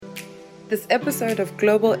This episode of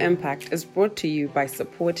Global Impact is brought to you by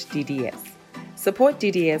Support DDS. Support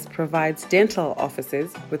DDS provides dental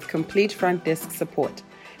offices with complete front desk support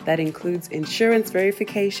that includes insurance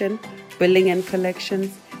verification, billing and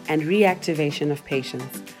collections, and reactivation of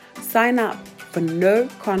patients. Sign up for no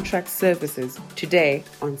contract services today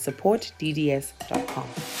on supportdds.com.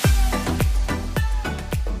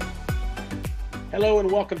 Hello and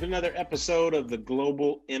welcome to another episode of the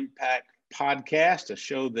Global Impact Podcast, a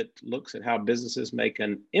show that looks at how businesses make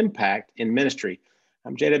an impact in ministry.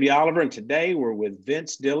 I'm J.W. Oliver, and today we're with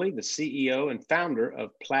Vince Dilley, the CEO and founder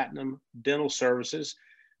of Platinum Dental Services.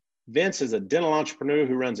 Vince is a dental entrepreneur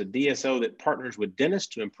who runs a DSO that partners with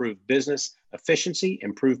dentists to improve business efficiency,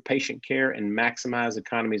 improve patient care, and maximize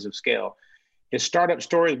economies of scale. His startup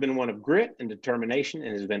story has been one of grit and determination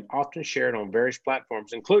and has been often shared on various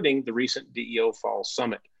platforms, including the recent DEO Fall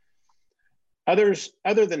Summit. Other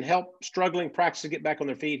than help struggling practices get back on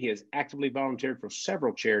their feet, he has actively volunteered for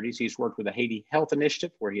several charities. He's worked with the Haiti Health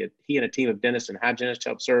Initiative, where he and a team of dentists and hygienists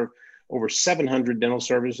helped serve over 700 dental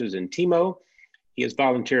services in Timo. He has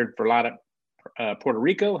volunteered for LADA Puerto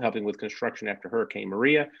Rico, helping with construction after Hurricane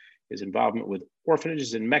Maria. His involvement with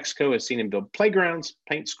orphanages in Mexico has seen him build playgrounds,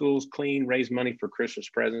 paint schools, clean, raise money for Christmas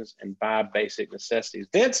presents, and buy basic necessities.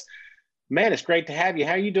 Vince, man, it's great to have you.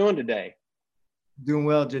 How are you doing today? Doing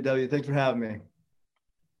well, JW. Thanks for having me.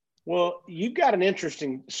 Well, you've got an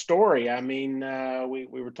interesting story. I mean, we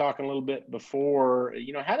were talking a little bit before,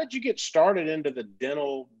 how did you get started into the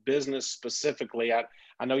dental business specifically? I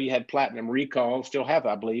know you had Platinum Recall, still have,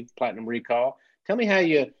 I believe, Platinum Recall. Tell me how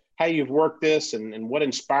you've worked this and what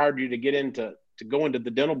inspired you to get into go into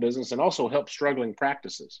the dental business and also help struggling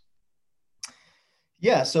practices.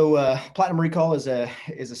 Yeah, so Platinum Recall is a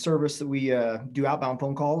service that we do outbound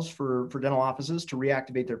phone calls for dental offices to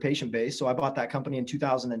reactivate their patient base. So I bought that company in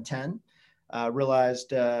 2010. Realized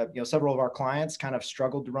several of our clients kind of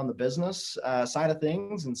struggled to run the business side of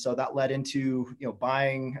things, and so that led into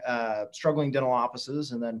buying struggling dental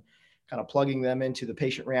offices and then kind of plugging them into the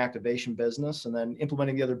patient reactivation business, and then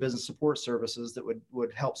implementing the other business support services that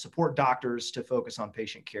would help support doctors to focus on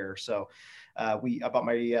patient care. So I bought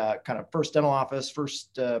my kind of first dental office,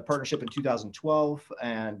 first partnership in 2012.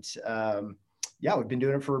 And we've been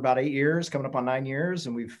doing it for about 8 years, coming up on 9 years.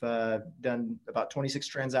 And we've done about 26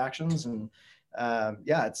 transactions. And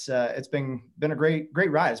it's been a great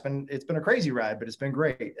ride. It's been a crazy ride, but it's been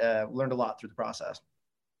great. Learned a lot through the process.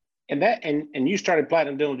 And you started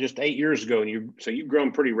Platinum Dental just 8 years ago. And you've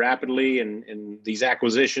grown pretty rapidly in these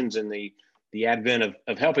acquisitions and the advent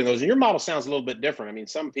of helping those. And your model sounds a little bit different. I mean,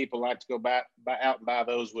 some people like to go out and buy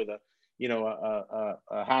those with a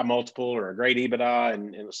high multiple or a great EBITDA.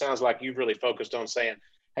 And it sounds like you've really focused on saying,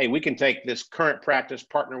 hey, we can take this current practice,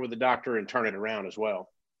 partner with the doctor, and turn it around as well.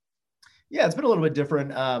 Yeah, it's been a little bit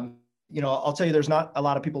different. I'll tell you, there's not a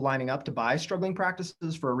lot of people lining up to buy struggling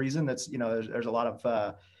practices for a reason. That's, there's a lot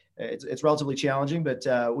of, it's relatively challenging, but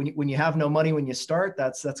when you have no money when you start,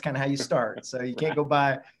 that's kind of how you start. So you can't go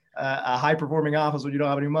buy a high performing office when you don't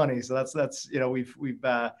have any money. So that's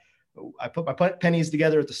I put my pennies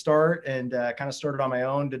together at the start and kind of started on my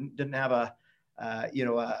own. Didn't have a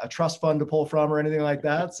trust fund to pull from or anything like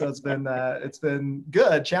that. So it's been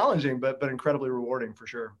good, challenging, but incredibly rewarding for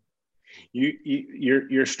sure.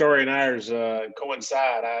 Your story and ours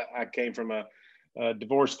coincide. I came from a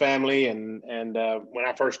divorced family, and when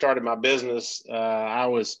I first started my business, I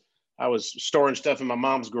was storing stuff in my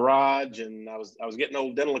mom's garage, and I was getting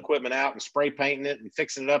old dental equipment out and spray painting it and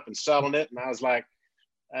fixing it up and selling it. And I was like,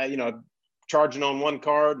 charging on one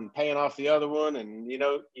card and paying off the other one. And, you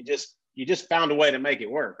just found a way to make it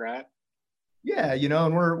work, right? Yeah.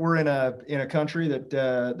 And we're in a country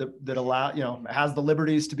that allow, has the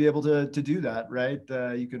liberties to be able to do that. Right.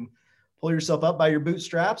 You can pull yourself up by your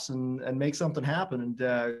bootstraps and make something happen. And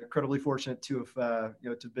incredibly fortunate to have, to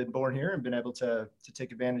have been born here and been able to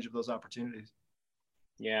take advantage of those opportunities.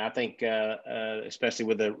 Yeah, I think especially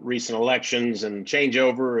with the recent elections and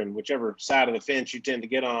changeover and whichever side of the fence you tend to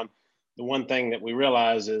get on, the one thing that we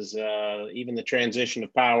realize is even the transition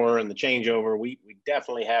of power and the changeover, we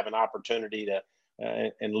definitely have an opportunity to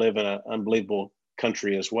and live in an unbelievable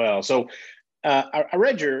country as well. So I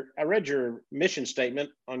read your mission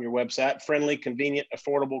statement on your website: friendly, convenient,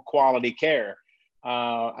 affordable, quality care.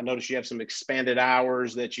 I noticed you have some expanded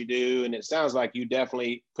hours that you do, and it sounds like you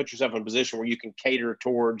definitely put yourself in a position where you can cater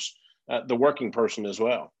towards the working person as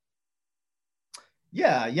well.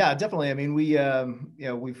 Yeah, definitely. I mean, we've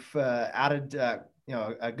added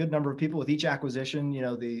a good number of people with each acquisition.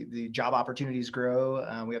 The job opportunities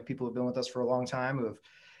grow. We have people who've been with us for a long time who have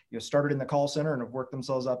started in the call center and have worked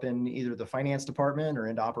themselves up in either the finance department or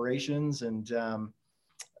into operations. And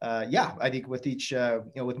yeah, I think with each,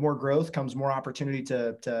 with more growth comes more opportunity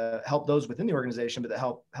to help those within the organization, but to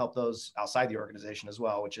help those outside the organization as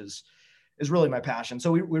well, which is really my passion.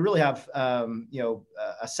 So we really have,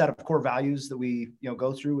 a set of core values that we,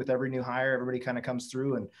 go through with every new hire. Everybody kind of comes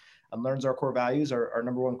through and learns our core values. Our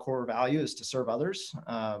number one core value is to serve others.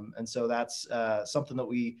 And so that's something that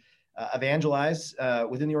we evangelize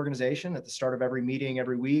within the organization. At the start of every meeting,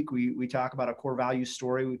 every week, we talk about a core value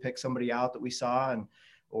story. We pick somebody out that we saw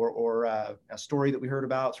or a story that we heard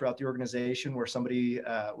about throughout the organization where somebody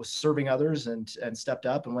was serving others and stepped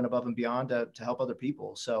up and went above and beyond to help other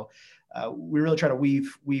people. So we really try to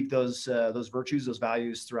weave those virtues, those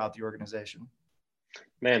values throughout the organization.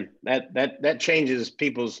 Man, that changes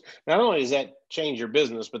people's, not only does that change your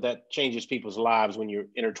business, but that changes people's lives when you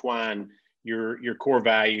intertwine your core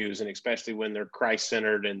values, and especially when they're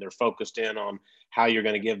Christ-centered and they're focused in on how you're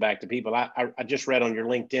going to give back to people. I just read on your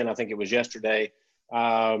LinkedIn, I think it was yesterday,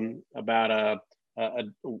 about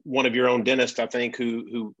one of your own dentists, I think,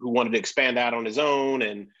 who wanted to expand out on his own,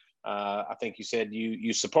 and I think you said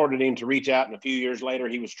you supported him to reach out, and a few years later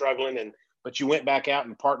he was struggling, but you went back out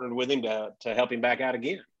and partnered with him to help him back out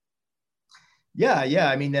again. Yeah.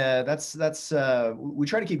 I mean, that's we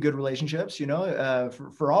try to keep good relationships,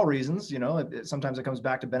 for all reasons. Sometimes it comes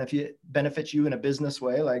back to benefit you in a business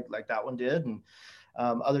way, like that one did, and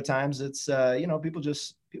other times it's people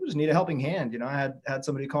just need a helping hand. I had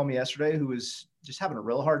somebody call me yesterday who was just having a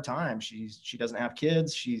real hard time. She doesn't have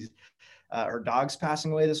kids. Her dog's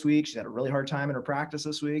passing away this week. She's had a really hard time in her practice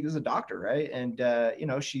this week. This is a doctor, right? And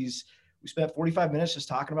we spent 45 minutes just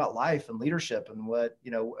talking about life and leadership and what,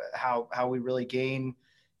 how we really gain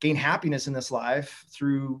happiness in this life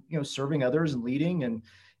through, serving others and leading. And,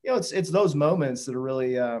 it's those moments that are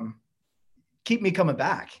really, keep me coming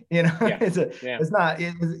back. Yeah. It's not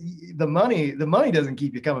the money doesn't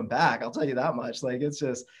keep you coming back. I'll tell you that much. Like,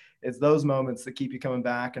 it's those moments that keep you coming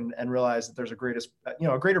back and realize that there's a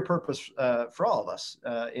greater purpose for all of us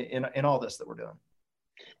in all this that we're doing.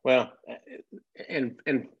 Well, and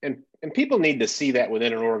people need to see that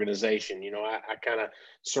within an organization. I kind of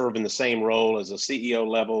serve in the same role as a CEO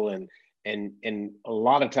level, and a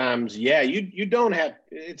lot of times, you don't have,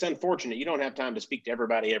 it's unfortunate, you don't have time to speak to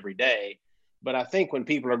everybody every day. But I think when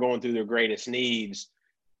people are going through their greatest needs,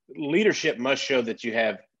 leadership must show that you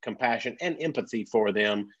have compassion and empathy for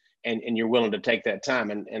them, and you're willing to take that time.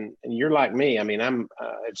 And you're like me. I mean,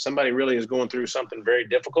 if somebody really is going through something very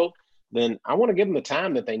difficult, then I want to give them the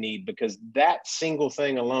time that they need, because that single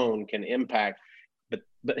thing alone can impact. But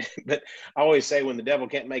I always say, when the devil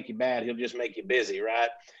can't make you bad, he'll just make you busy, right?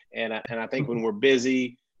 And I think when we're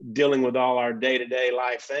busy dealing with all our day-to-day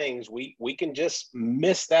life things, we can just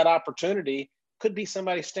miss that opportunity. Could be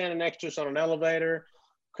somebody standing next to us on an elevator,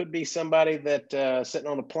 could be somebody that sitting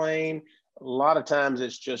on a plane. A lot of times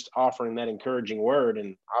it's just offering that encouraging word.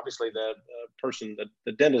 And obviously the person,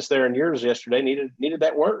 the dentist there in yours yesterday needed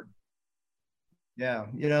that word. Yeah.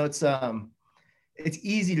 It's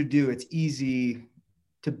easy to do. It's easy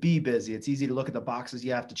to be busy. It's easy to look at the boxes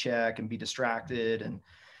you have to check and be distracted. And,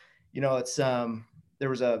 there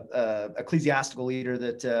was a ecclesiastical leader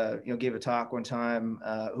that, gave a talk one time,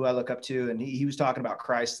 who I look up to, and he was talking about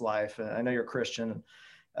Christ's life. I know you're a Christian,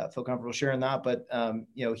 and feel comfortable sharing that, but,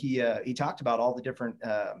 he talked about all the different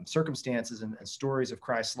circumstances and stories of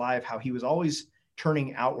Christ's life, how he was always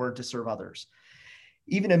turning outward to serve others,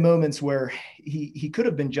 even in moments where he could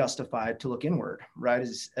have been justified to look inward, right?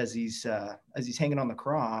 As he's hanging on the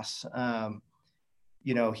cross,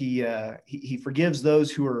 he forgives those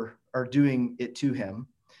who are doing it to him,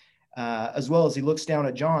 as well as he looks down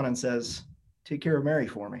at John and says, "Take care of Mary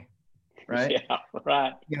for me." Right? Yeah,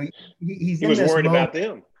 right. He was worried about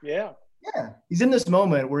them. Yeah. Yeah. He's in this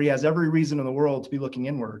moment where he has every reason in the world to be looking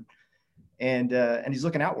inward, and he's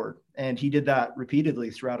looking outward. And he did that repeatedly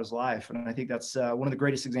throughout his life. And I think that's one of the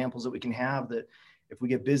greatest examples that we can have, that if we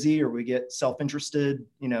get busy or we get self-interested,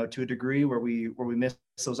 to a degree where we miss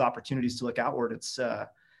those opportunities to look outward, it's,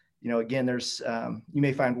 again, there's, you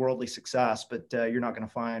may find worldly success, but you're not going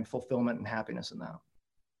to find fulfillment and happiness in that.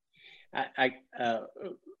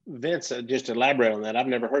 Vince, just to elaborate on that, I've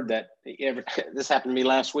never heard that. This happened to me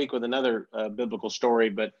last week with another biblical story,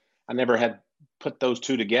 but I never had put those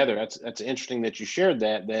two together. That's interesting that you shared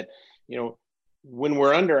that, when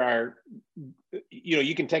we're under our,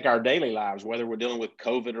 you can take our daily lives, whether we're dealing with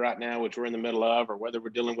COVID right now, which we're in the middle of, or whether we're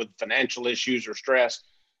dealing with financial issues or stress.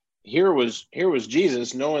 Here was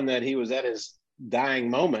Jesus, knowing that he was at his dying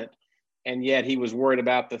moment, and yet he was worried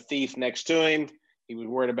about the thief next to him. He was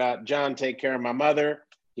worried about, John, take care of my mother.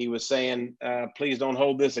 He was saying, please don't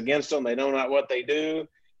hold this against them. They know not what they do.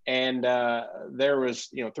 And there was,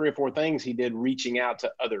 3 or 4 things he did reaching out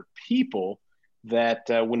to other people that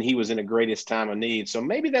when he was in the greatest time of need. So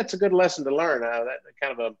maybe that's a good lesson to learn. That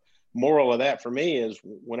kind of a moral of that for me is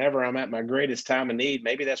whenever I'm at my greatest time of need,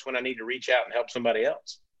 maybe that's when I need to reach out and help somebody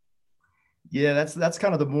else. Yeah, that's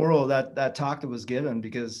kind of the moral of that talk that was given,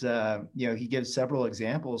 because he gives several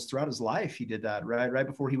examples throughout his life. He did that right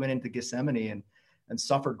before he went into Gethsemane and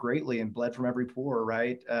suffered greatly and bled from every pore.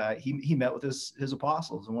 Right, he met with his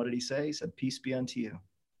apostles, and what did he say? He said, "Peace be unto you."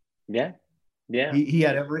 Yeah, yeah. He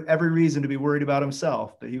had every reason to be worried about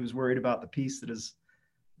himself, but he was worried about the peace that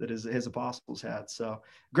his apostles had. So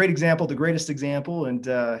great example, the greatest example, and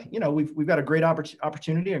we've got a great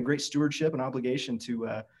opportunity and great stewardship and obligation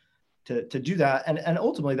to do that, and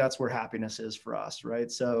ultimately that's where happiness is for us, right?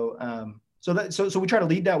 So we try to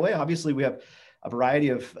lead that way. Obviously, we have a variety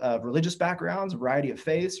of religious backgrounds, a variety of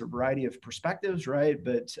faiths, or a variety of perspectives, right?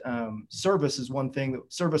 But service is one thing.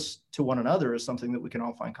 That service to one another is something that we can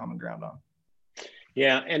all find common ground on.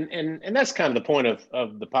 Yeah, and that's kind of the point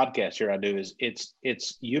of the podcast here I do is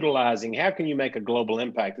it's utilizing how can you make a global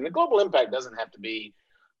impact, and the global impact doesn't have to be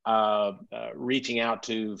reaching out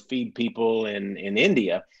to feed people in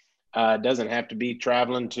India. Doesn't have to be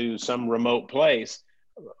traveling to some remote place.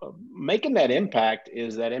 Making that impact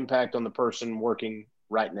is that impact on the person working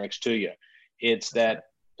right next to you. It's that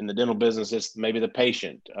in the dental business, it's maybe the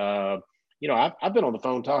patient. I've been on the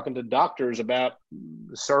phone talking to doctors about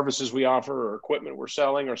the services we offer or equipment we're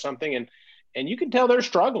selling or something, and you can tell they're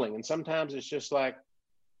struggling. And sometimes it's just like,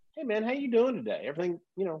 "Hey man, how you doing today? Everything,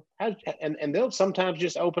 and they'll sometimes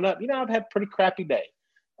just open up. I've had a pretty crappy day.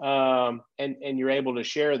 And you're able to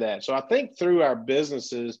share that. So I think through our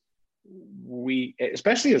businesses, we,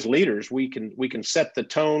 especially as leaders, we can set the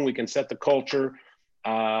tone, we can set the culture,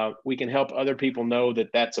 we can help other people know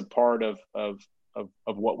that that's a part of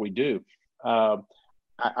what we do.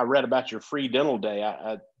 I read about your free dental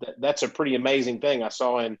day. That's a pretty amazing thing. I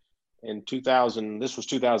saw in 2000, this was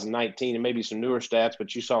 2019, and maybe some newer stats,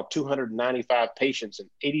 but you saw 295 patients and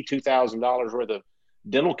 $82,000 worth of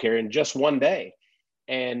dental care in just one day.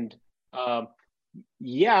 And I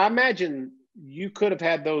imagine you could have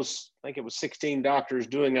had those, I think it was 16 doctors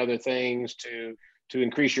doing other things to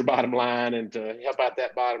increase your bottom line and to help out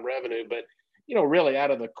that bottom revenue. But, really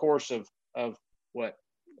out of the course of what,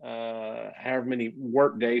 however many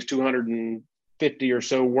work days, 250 or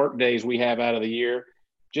so work days we have out of the year,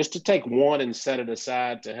 just to take one and set it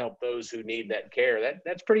aside to help those who need that care.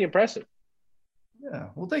 That's pretty impressive. Yeah.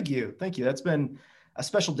 Well, thank you. That's been a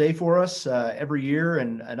special day for us every year,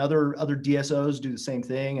 and other DSOs do the same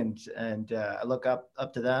thing. And I look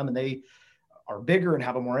up to them, and they are bigger and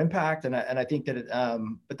have a more impact. And I think that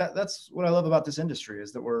but that's what I love about this industry,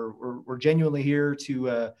 is that we're genuinely here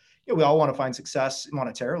to, we all want to find success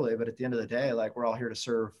monetarily, but at the end of the day, like, we're all here to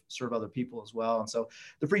serve other people as well. And so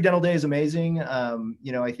the free dental day is amazing.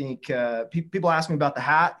 I think people ask me about the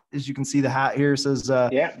hat. As you can see, the hat here says,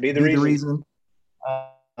 be the reason.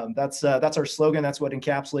 That's our slogan. That's what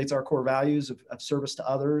encapsulates our core values of service to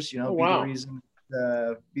others. Be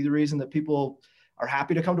the reason that people are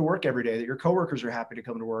happy to come to work every day, that your coworkers are happy to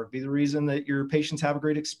come to work, be the reason that your patients have a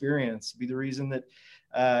great experience, be the reason that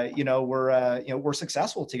we're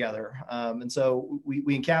successful together. And so we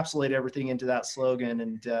encapsulate everything into that slogan,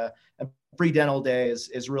 and free dental day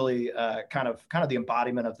is really kind of the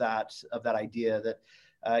embodiment of that idea that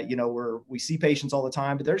we see patients all the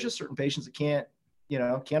time, but there's just certain patients that can't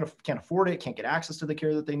afford it, can't get access to the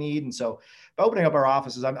care that they need. And so by opening up our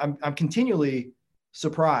offices, I'm continually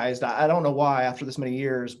surprised. I don't know why after this many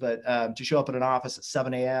years, but to show up at an office at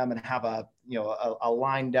 7 a.m. and have a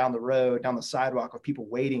line down the road, down the sidewalk of people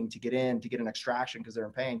waiting to get in to get an extraction because they're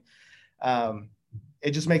in pain.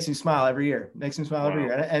 It just makes me smile every year. Every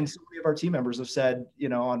year. And so many of our team members have said,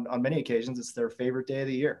 on many occasions, it's their favorite day of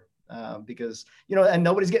the year because, and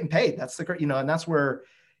nobody's getting paid. That's and that's where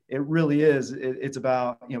it really is. It's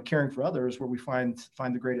about, caring for others, where we find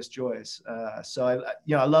the greatest joys. So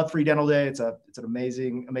I love Free Dental Day. It's an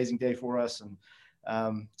amazing day for us. And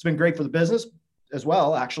it's been great for the business as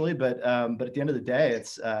well, actually. But at the end of the day,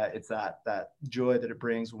 it's that joy that it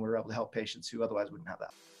brings when we're able to help patients who otherwise wouldn't have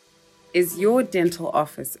that. Is your dental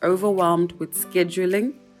office overwhelmed with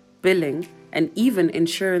scheduling, billing, and even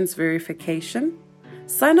insurance verification?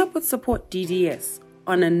 Sign up with Support DDS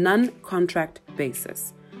on a non-contract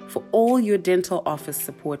basis for all your dental office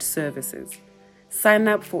support services. Sign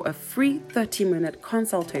up for a free 30-minute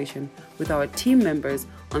consultation with our team members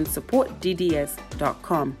on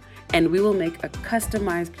supportdds.com, and we will make a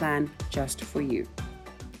customized plan just for you.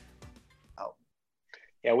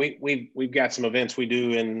 Yeah, we've got some events we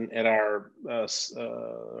do at our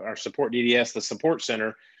Support DDS, the support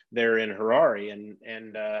center. there in Harare,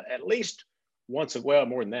 and at least well,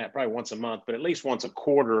 more than that, probably once a month, but at least once a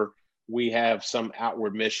quarter, we have some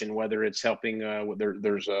outward mission, whether it's helping,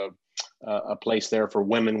 there's a place there for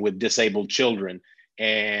women with disabled children,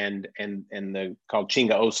 and the called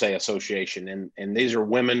Chinga Ose Association. And these are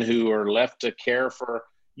women who are left to care for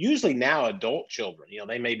usually now adult children.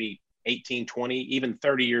 They may be 18, 20, even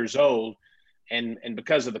 30 years old. And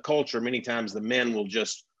because of the culture, many times the men will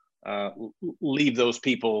just leave those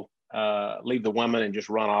people, leave the woman and just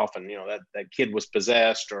run off. And, that kid was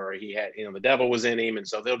possessed, or he had, the devil was in him. And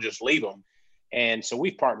so they'll just leave them. And so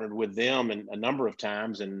we've partnered with them a number of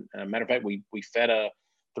times. And matter of fact, we fed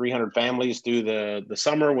 300 families through the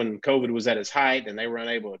summer when COVID was at its height, and they were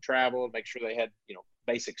unable to travel, make sure they had,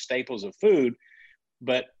 basic staples of food.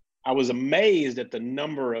 But I was amazed at the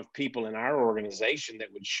number of people in our organization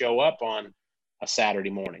that would show up on a Saturday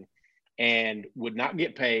morning and would not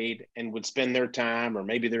get paid, and would spend their time or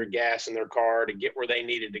maybe their gas in their car to get where they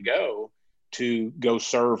needed to go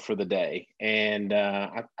serve for the day. And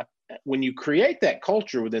when you create that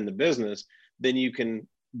culture within the business, then you can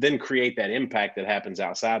then create that impact that happens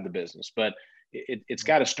outside the business. But it's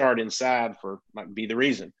got to start inside might be the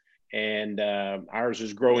reason. And ours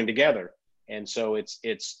is growing together. And so it's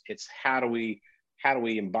how do we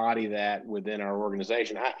embody that within our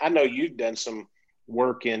organization? I know you've done some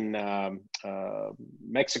work in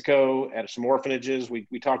Mexico at some orphanages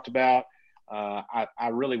we talked about. I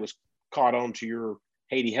really was caught on to your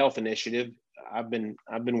Haiti Health Initiative. I've been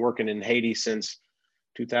working in Haiti since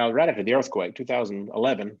 2000, right after the earthquake,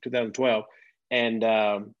 2011, 2012.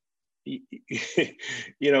 And, you've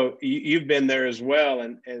been there as well.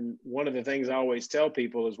 And one of the things I always tell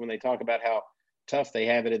people is when they talk about how tough they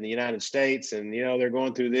have it in the United States and, they're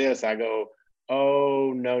going through this, I go,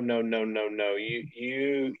 oh, no.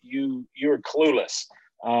 You're clueless.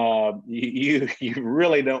 You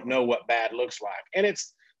really don't know what bad looks like. And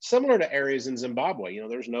it's similar to areas in Zimbabwe.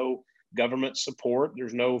 There's no government support.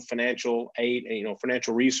 There's no financial aid,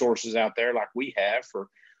 financial resources out there like we have for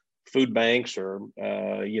food banks or,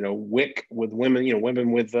 WIC with women,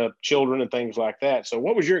 women with children and things like that. So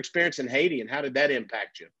what was your experience in Haiti, and how did that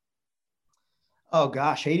impact you? Oh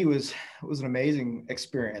gosh, Haiti was an amazing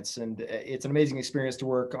experience, and it's an amazing experience to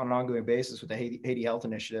work on an ongoing basis with the Haiti Health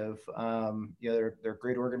Initiative. They're a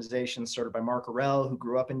great organization started by Mark Arel, who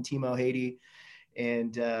grew up in Timo, Haiti.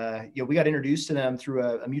 And, we got introduced to them through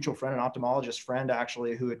a mutual friend, an ophthalmologist friend,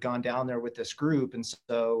 actually, who had gone down there with this group. And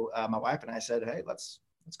so my wife and I said, hey, let's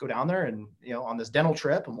go down there and, on this dental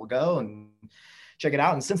trip, and we'll go and check it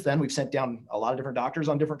out. And since then, we've sent down a lot of different doctors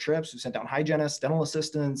on different trips. We've sent down hygienists, dental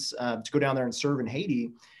assistants to go down there and serve in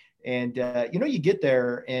Haiti. And, you get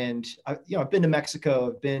there, and, I've been to Mexico,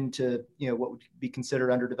 I've been to, what would be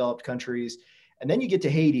considered underdeveloped countries. And then you get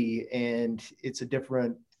to Haiti, and it's a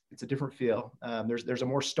different feel. There's a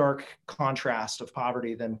more stark contrast of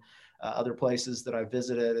poverty than other places that I've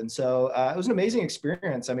visited. And so it was an amazing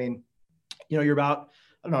experience. I mean, you're about,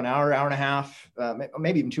 an hour and a half,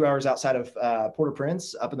 maybe even 2 hours outside of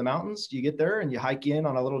Port-au-Prince up in the mountains. You get there and you hike in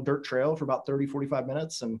on a little dirt trail for about 30, 45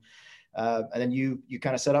 minutes. And then you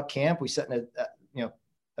kind of set up camp. We set in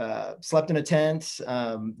slept in a tent.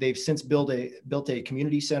 They've since built a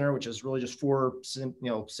community center, which is really just 4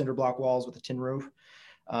 cinder block walls with a tin roof.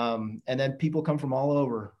 And then people come from all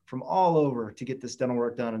over to get this dental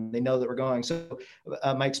work done, and they know that we're going. So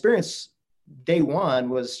my experience day one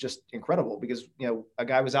was just incredible because, a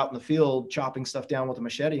guy was out in the field chopping stuff down with a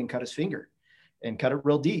machete and cut his finger and cut it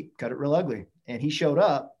real deep, cut it real ugly. And he showed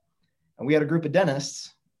up, and we had a group of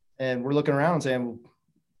dentists, and we're looking around and saying,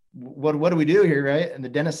 well, what do we do here? Right. And the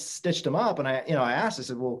dentist stitched him up. And I asked, I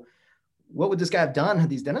said, well, what would this guy have done had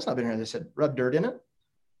these dentists not been here? They said, rub dirt in it.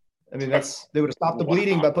 I mean, they would have stopped the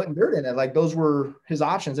bleeding by putting dirt in it. Like, those were his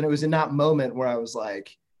options. And it was in that moment where I was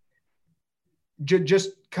like, just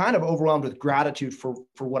kind of overwhelmed with gratitude for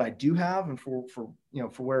what I do have and for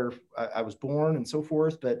where I was born and so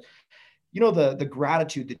forth. But, the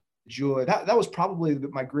gratitude, the joy, that was probably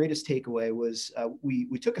my greatest takeaway was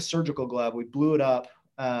we took a surgical glove, we blew it up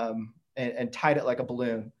and tied it like a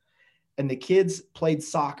balloon. And the kids played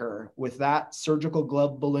soccer with that surgical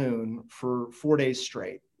glove balloon for 4 days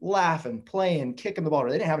straight, laughing, playing, kicking the ball.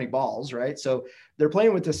 They didn't have any balls, right? So they're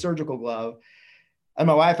playing with this surgical glove. And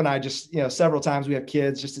my wife and I just, several times we have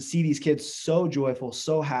kids, just to see these kids so joyful,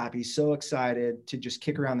 so happy, so excited to just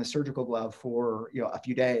kick around the surgical glove for, a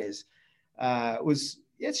few days. It's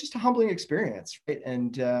just a humbling experience, right?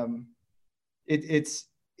 And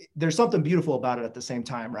there's something beautiful about it at the same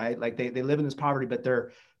time, right? Like they live in this poverty, but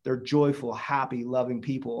they're joyful, happy, loving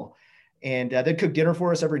people. And they'd cook dinner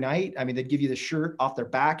for us every night. I mean, they'd give you the shirt off their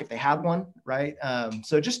back if they had one, right?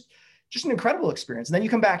 So just an incredible experience. And then you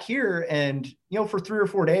come back here and, for 3 or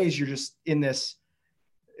 4 days, you're just in this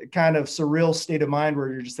kind of surreal state of mind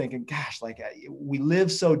where you're just thinking, gosh, like we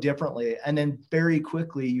live so differently. And then very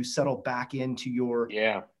quickly you settle back into your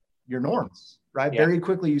norms, right? Very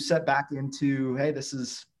quickly you set back into, hey, this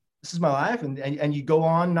is my life. And you go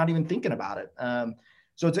on not even thinking about it.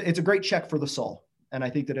 So it's a great check for the soul. And I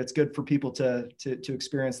think that it's good for people to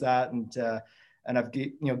experience that. And I've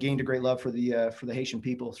gained a great love for the Haitian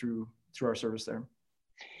people through our service there.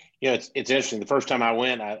 It's interesting. The first time I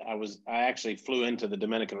went, I actually flew into the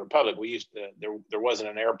Dominican Republic. We used to, there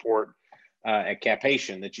wasn't an airport at Cap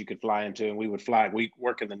Haitian that you could fly into, and we would fly. We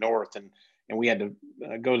work in the north, and we had to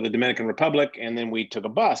go to the Dominican Republic, and then we took a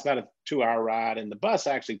bus, about a 2-hour ride, and the bus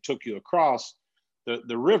actually took you across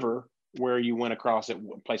the river where you went across at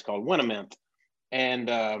a place called Winnemouth. And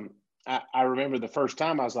I remember the first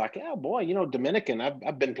time I was like, oh boy, Dominican,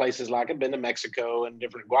 I've been places like I've been to Mexico and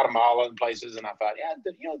different Guatemala and places. And I thought,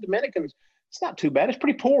 Dominicans, it's not too bad. It's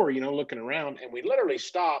pretty poor, looking around. And we literally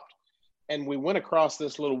stopped and we went across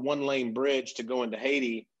this little 1-lane bridge to go into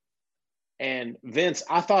Haiti. And Vince,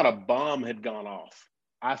 I thought a bomb had gone off.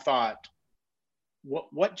 I thought,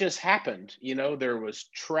 what just happened? There was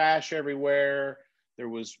trash everywhere. There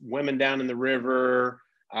was women down in the river.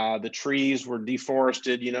 The trees were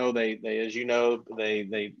deforested. They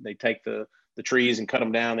take the trees and cut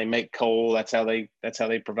them down. They make coal. That's how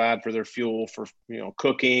they provide for their fuel for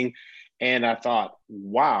cooking. And I thought,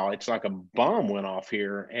 wow, it's like a bomb went off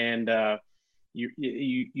here. And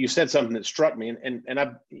you said something that struck me. And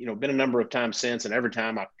I've been a number of times since, and every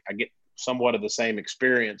time I get somewhat of the same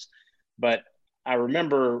experience. But I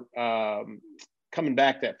remember coming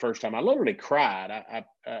back that first time, I literally cried.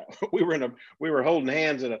 We were holding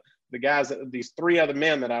hands, and the guys, these 3 other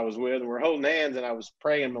men that I was with, and we're holding hands, and I was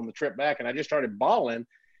praying on the trip back, and I just started bawling,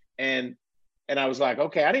 and I was like,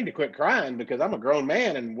 okay, I need to quit crying because I'm a grown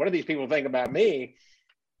man, and what do these people think about me?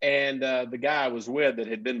 And the guy I was with that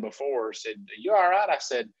had been before said, "You all right?" I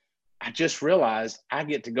said, "I just realized I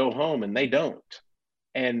get to go home and they don't."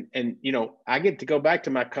 And I get to go back to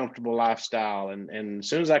my comfortable lifestyle. And as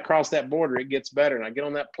soon as I cross that border, it gets better. And I get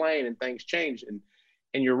on that plane and things change.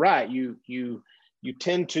 And you're right. You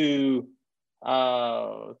tend to 3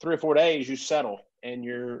 or 4 days, you settle and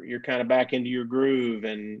you're kind of back into your groove.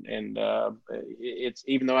 And it's,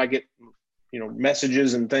 even though I get,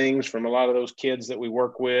 messages and things from a lot of those kids that we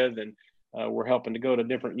work with, and we're helping to go to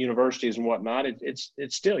different universities and whatnot, it's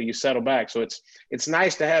still, you settle back. So it's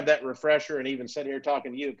nice to have that refresher, and even sitting here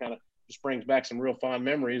talking to you, it kind of just brings back some real fond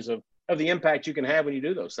memories of the impact you can have when you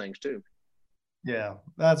do those things too. Yeah,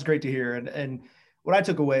 that's great to hear. And what I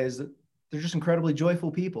took away is that they're just incredibly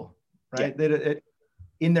joyful people, right? Yeah.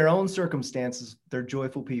 In their own circumstances, they're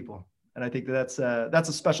joyful people. And I think that's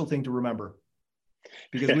a special thing to remember,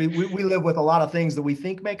 because we live with a lot of things that we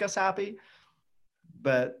think make us happy,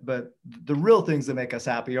 but the real things that make us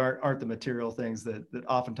happy aren't the material things that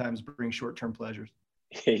oftentimes bring short-term pleasures.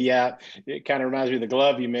 Yeah, it kind of reminds me of the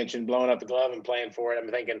glove you mentioned, blowing up the glove and playing for it. I'm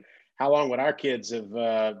thinking, how long would our kids have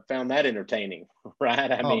found that entertaining,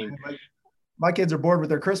 right? I mean, my kids are bored with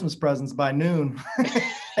their Christmas presents by noon.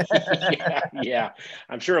 yeah.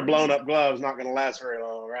 I'm sure a blown up glove is not going to last very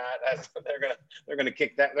long, right? They're going to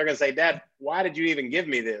kick that. They're going to say, "Dad, why did you even give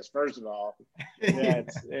me this?" First of all, yeah,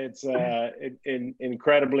 it's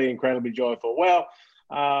incredibly joyful. Well,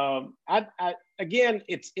 again,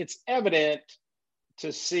 it's evident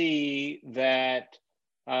to see that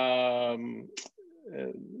that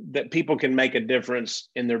people can make a difference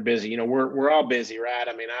in their busy. We're all busy, right?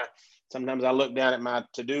 I mean, sometimes I look down at my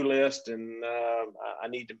to-do list, and I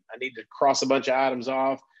need to cross a bunch of items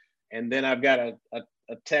off, and then I've got a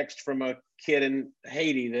text from a kid in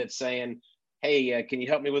Haiti that's saying, "Hey, can you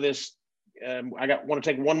help me with this? I want to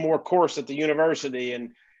take one more course at the university,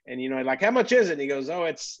 and like, how much is it?" And he goes, "Oh,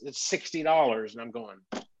 it's $60." And I'm going,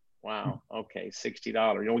 "Wow, okay,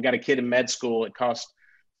 $60." We got a kid in med school. It costs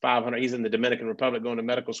 $500. He's in the Dominican Republic going to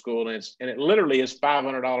medical school, and it literally is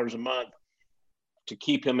 $500 a month to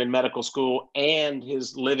keep him in medical school and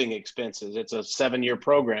his living expenses. It's a 7-year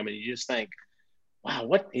program. And you just think, wow,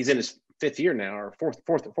 he's in his 5th year now, or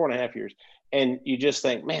 4.5 years. And you just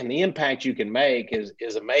think, man, the impact you can make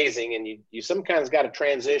is amazing. And you sometimes got to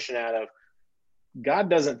transition out of, God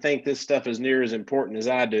doesn't think this stuff is near as important as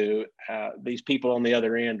I do. These people on the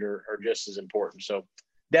other end are just as important. So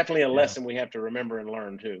definitely a lesson we have to remember and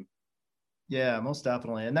learn too. Yeah, most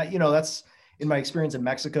definitely. And that's, in my experience in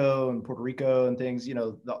Mexico and Puerto Rico and things,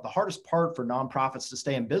 the hardest part for nonprofits to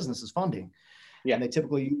stay in business is funding. Yeah. And they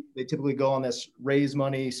typically go on this raise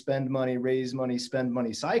money, spend money, raise money, spend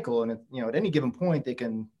money cycle. And at any given point, they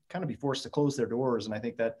can kind of be forced to close their doors. And I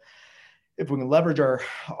think that if we can leverage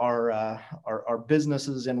our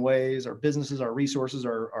businesses in ways, our resources,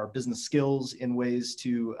 our business skills in ways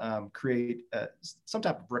to create some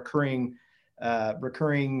type of recurring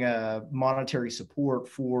monetary support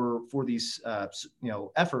for these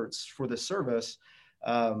efforts for this service,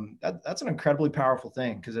 that's an incredibly powerful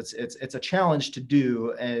thing, because it's a challenge to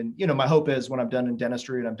do. And my hope is when I'm done in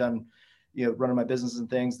dentistry and I'm done running my business and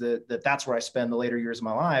things, that's where I spend the later years of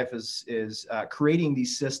my life is creating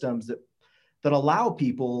these systems that allow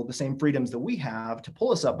people the same freedoms that we have to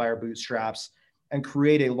pull us up by our bootstraps and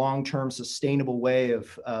create a long-term sustainable way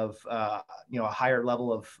of a higher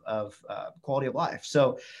level of quality of life.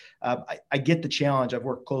 So I get the challenge. I've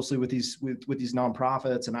worked closely with these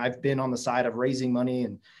nonprofits, and I've been on the side of raising money,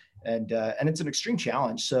 and it's an extreme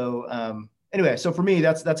challenge. So anyway, so for me,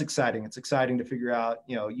 that's exciting. It's exciting to figure out,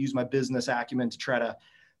 use my business acumen to try to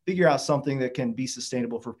figure out something that can be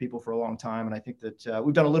sustainable for people for a long time. And I think that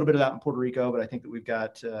we've done a little bit of that in Puerto Rico, but I think that we've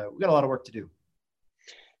got a lot of work to do.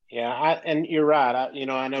 Yeah, and you're right.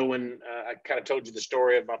 I know when I kind of told you the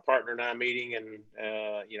story of my partner and I meeting,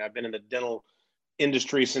 and I've been in the dental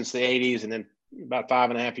industry since the 80s, and then about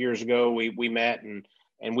 5.5 years ago we met,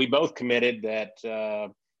 and we both committed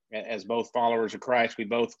that as both followers of Christ, we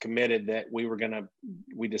both committed that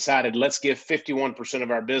we decided, let's give 51% of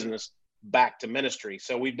our business back to ministry.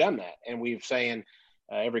 So we've done that, and we've saying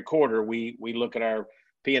every quarter we look at our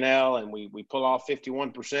P&L and we pull off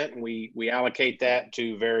 51%, and we allocate that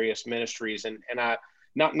to various ministries. And I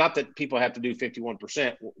not that people have to do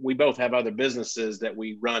 51%. We both have other businesses that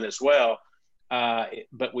we run as well,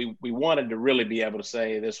 but we wanted to really be able to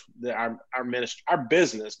say this: that our ministry, our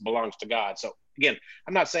business belongs to God. So again,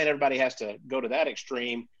 I'm not saying everybody has to go to that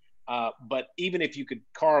extreme, but even if you could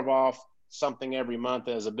carve off something every month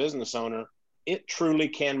as a business owner, it truly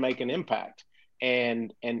can make an impact.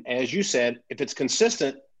 And as you said, if it's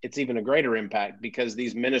consistent, it's even a greater impact, because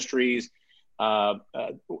these ministries,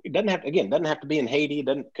 it doesn't have to be in Haiti.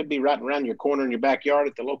 Could be right around your corner in your backyard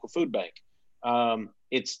at the local food bank.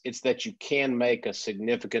 It's that you can make a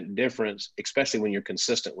significant difference, especially when you're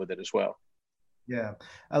consistent with it as well. Yeah,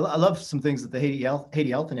 I love some things that the Haiti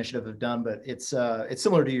Health Initiative have done, but it's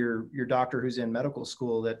similar to your doctor who's in medical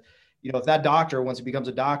school, that if that doctor, once he becomes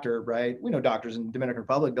a doctor, right? We know doctors in the Dominican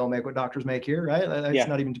Republic don't make what doctors make here, right? That's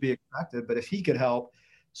not even to be expected. But if he could help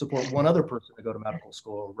support one other person to go to medical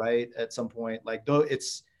school, right, at some point, like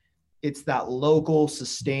it's that local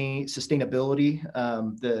sustainability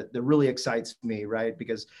that really excites me, right?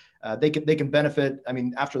 Because they can benefit. I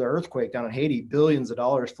mean, after the earthquake down in Haiti, billions of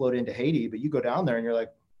dollars flowed into Haiti, but you go down there and you're like,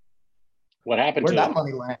 what happened? Where'd that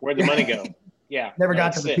money land? Where'd the money go? Yeah, never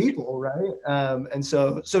got to the people, right? And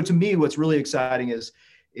so to me, what's really exciting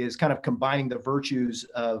is kind of combining the virtues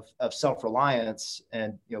of self-reliance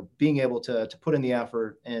and being able to put in the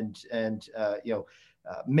effort and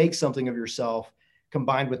make something of yourself,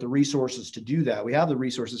 combined with the resources to do that. We have the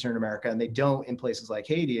resources here in America, and they don't in places like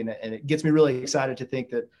Haiti. And it gets me really excited to think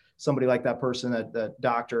that somebody like that person, that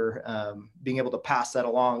doctor, being able to pass that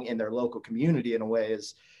along in their local community in a way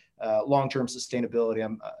is long-term sustainability.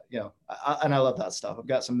 And I love that stuff. I've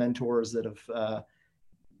got some mentors that have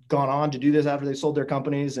gone on to do this after they sold their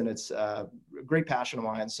companies, and it's a great passion of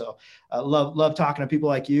mine. So I love talking to people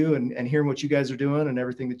like you and hearing what you guys are doing and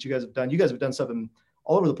everything that you guys have done. You guys have done something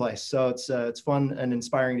all over the place. So it's fun and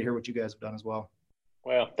inspiring to hear what you guys have done as well.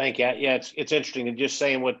 Well, thank you. Yeah, it's interesting. And just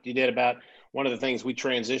saying what you did about one of the things we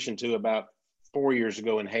transitioned to about 4 years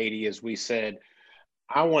ago in Haiti is we said,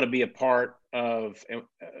 I want to be a part of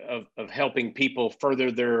helping people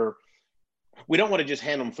further their. We don't want to just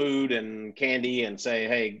hand them food and candy and say,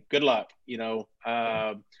 hey, good luck.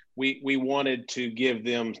 We wanted to give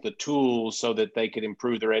them the tools so that they could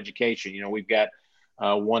improve their education. We've got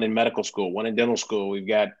one in medical school, one in dental school. We've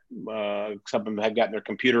got some of them have gotten their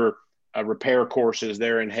computer repair courses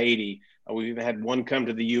there in Haiti. We've had one come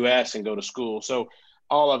to the U.S. and go to school. So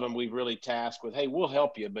all of them we've really tasked with, hey, we'll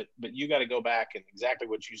help you, but you got to go back and exactly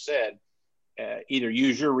what you said, either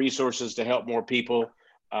use your resources to help more people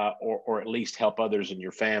or at least help others in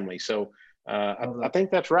your family. So I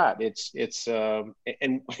think that's right. It's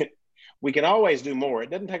and we can always do more.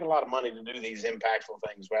 It doesn't take a lot of money to do these impactful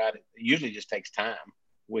things, right? It usually just takes time,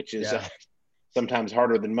 which is sometimes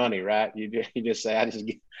harder than money, right? You just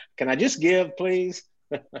say, can I just give, please?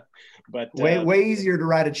 But way easier to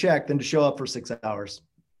write a check than to show up for 6 hours.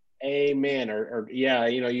 Amen. Or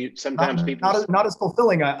you sometimes people not as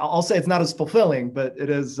fulfilling. I'll say it's not as fulfilling, but it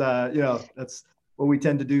is. That's we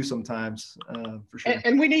tend to do sometimes, for sure.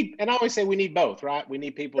 And I always say we need both, right? We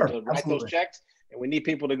need people to write those checks, and we need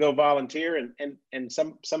people to go volunteer, and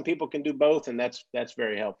some people can do both, and that's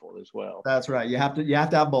very helpful as well. That's right. You have to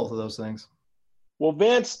have both of those things. Well,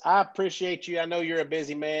 Vince, I appreciate you. I know you're a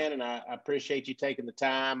busy man, and I appreciate you taking the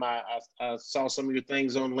time. I saw some of your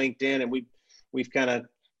things on LinkedIn, and we've kind of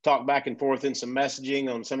talked back and forth in some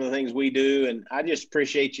messaging on some of the things we do, and I just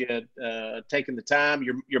appreciate you taking the time.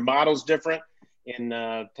 Your model's different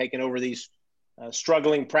in taking over these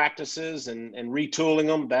struggling practices and retooling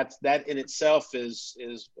them. That in itself is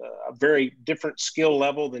a very different skill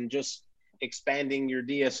level than just expanding your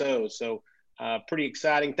DSO. So pretty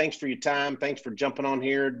exciting. Thanks for your time. Thanks for jumping on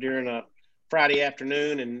here during a Friday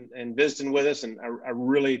afternoon and visiting with us. And I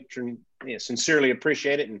really sincerely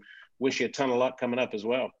appreciate it and wish you a ton of luck coming up as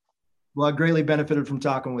well. Well, I greatly benefited from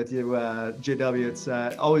talking with you, JW. It's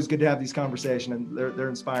always good to have these conversations, and they're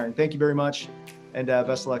inspiring. Thank you very much, and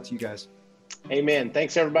best of luck to you guys. Amen.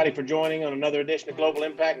 Thanks, everybody, for joining on another edition of Global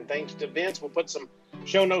Impact, and thanks to Vince. We'll put some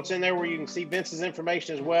show notes in there where you can see Vince's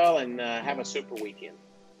information as well, and have a super weekend.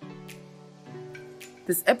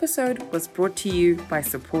 This episode was brought to you by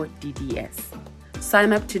Support DDS.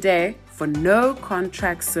 Sign up today for no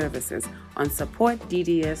contract services on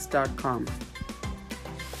supportdds.com.